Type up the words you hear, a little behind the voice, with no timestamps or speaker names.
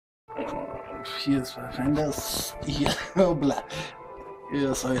Hier ist Defenders. Hier, bla.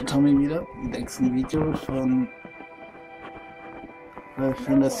 Hier ist euer Tommy wieder. Im nächsten Video von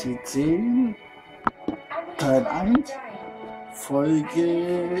Defenders 10, Teil 1,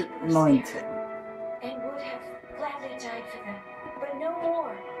 Folge 19.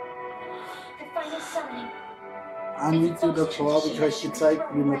 Ein Video davor habe ich euch gezeigt,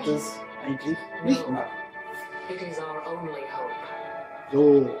 wie man das eigentlich nicht macht.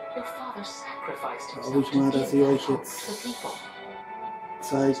 So, glaube ich mal, dass ich euch jetzt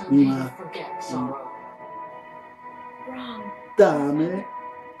zeige, wie man Dame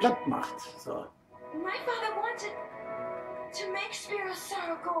platt macht. So. My father wanted to make Spiro's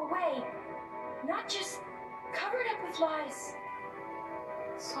sorrow go away, not just cover it up with lies.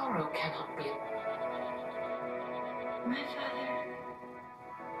 Sorrow cannot be. My father,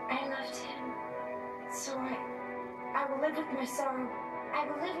 I loved him, so I will live with my sorrow. I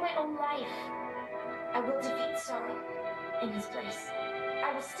will live my own life. I will defeat sorrow in his place.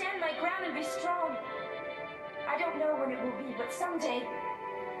 I will stand my ground and be strong. I don't know when it will be, but someday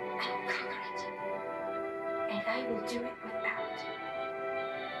I will conquer it. And I will do it without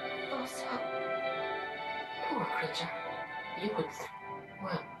false hope. Poor creature. You would...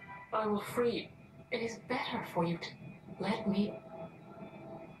 Well, I will free you. It is better for you to let me...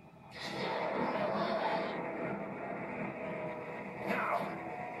 Now!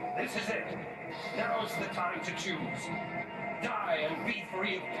 This is it! Now is the time to choose. Die and be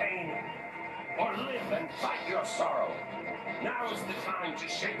free of pain, or live and fight your sorrow. Now is the time to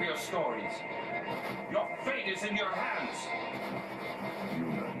shape your stories. Your fate is in your hands.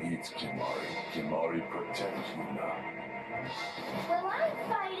 Yuna needs Kimari. Kimari protects Yuna. Well, I'm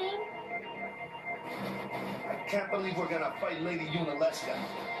fighting. I can't believe we're gonna fight Lady Yunalesca.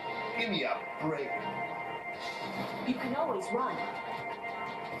 Give me a break. You can always run.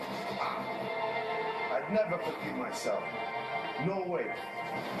 I'd never forgive myself. No way.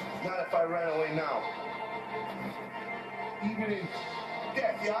 Not if I ran away now. Even in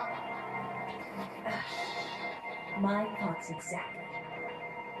death, yeah? My thoughts exactly.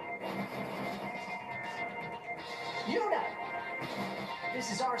 Yuna!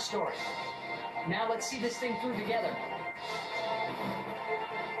 This is our story. Now let's see this thing through together.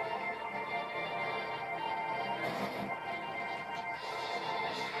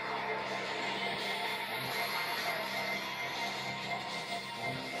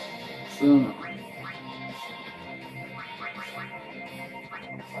 So.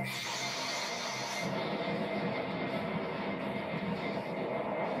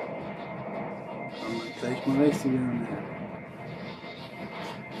 Gleich mal rechts wieder.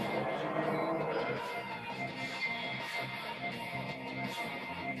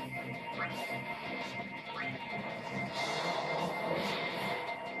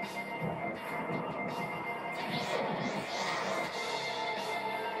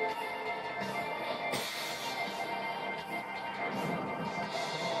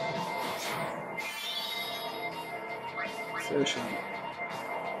 Sehr schön.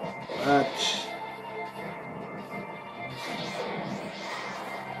 Quatsch.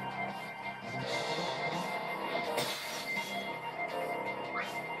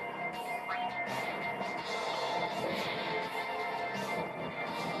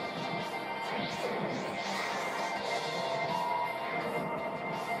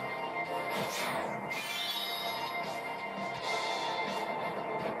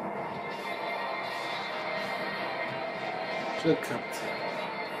 Glück gehabt.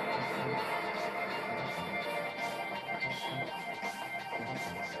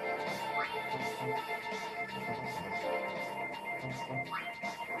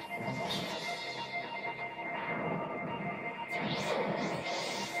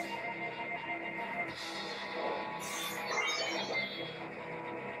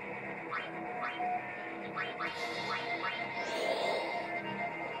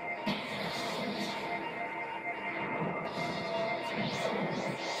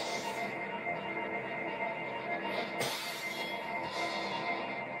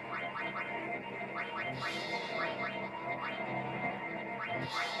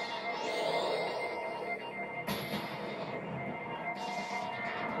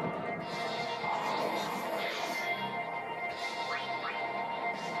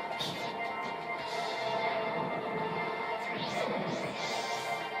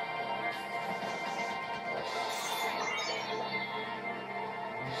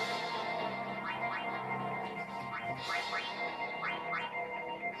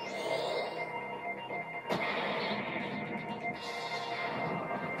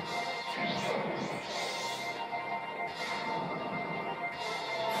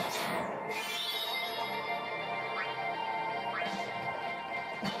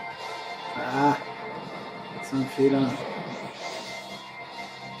 Fehler.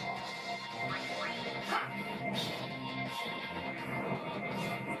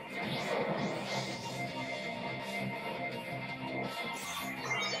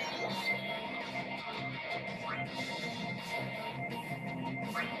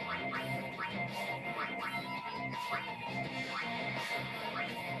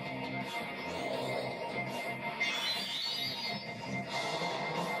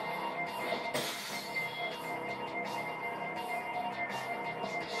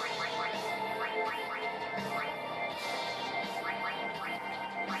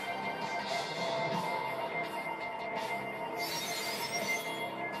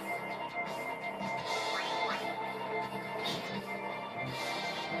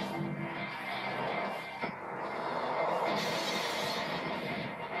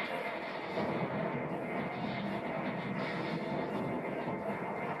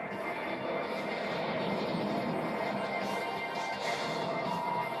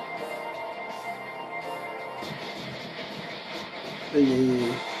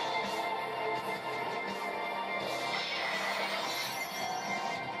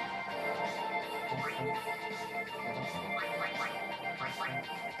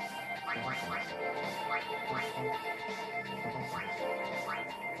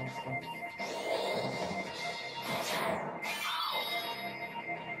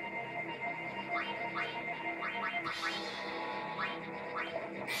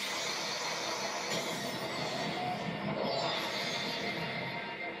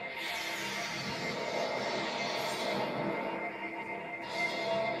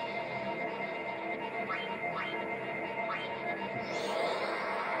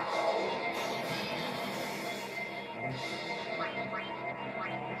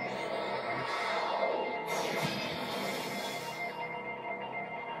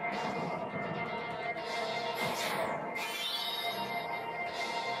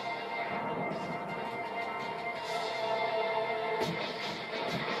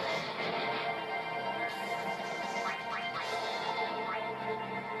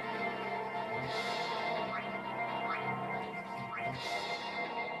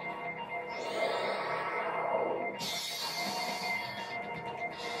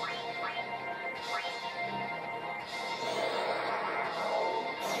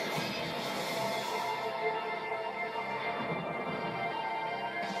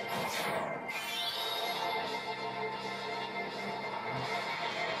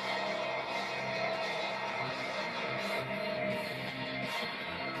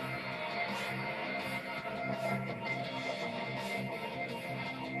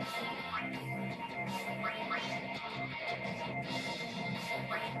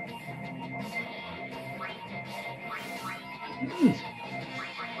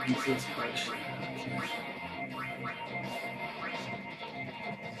 Das ist falsch.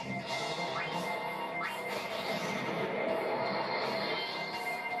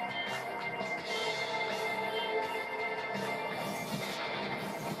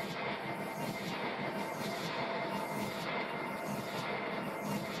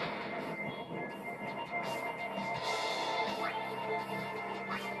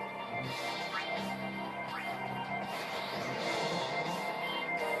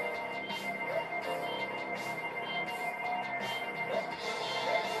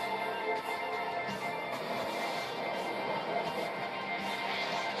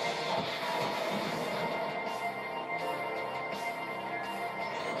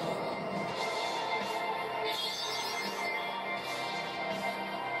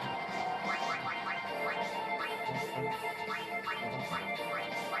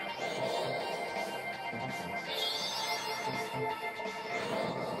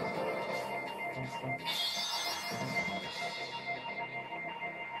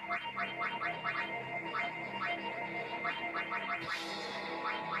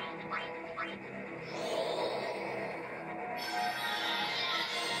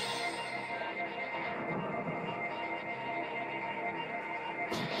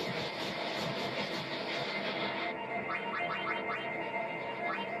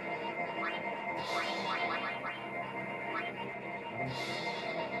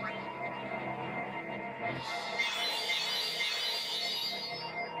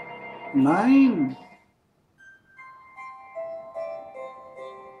 Nein!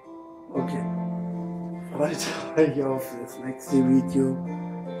 Okay. Freut euch auf das nächste Video.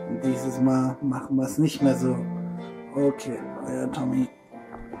 Und dieses Mal machen wir es nicht mehr so. Okay, euer Tommy.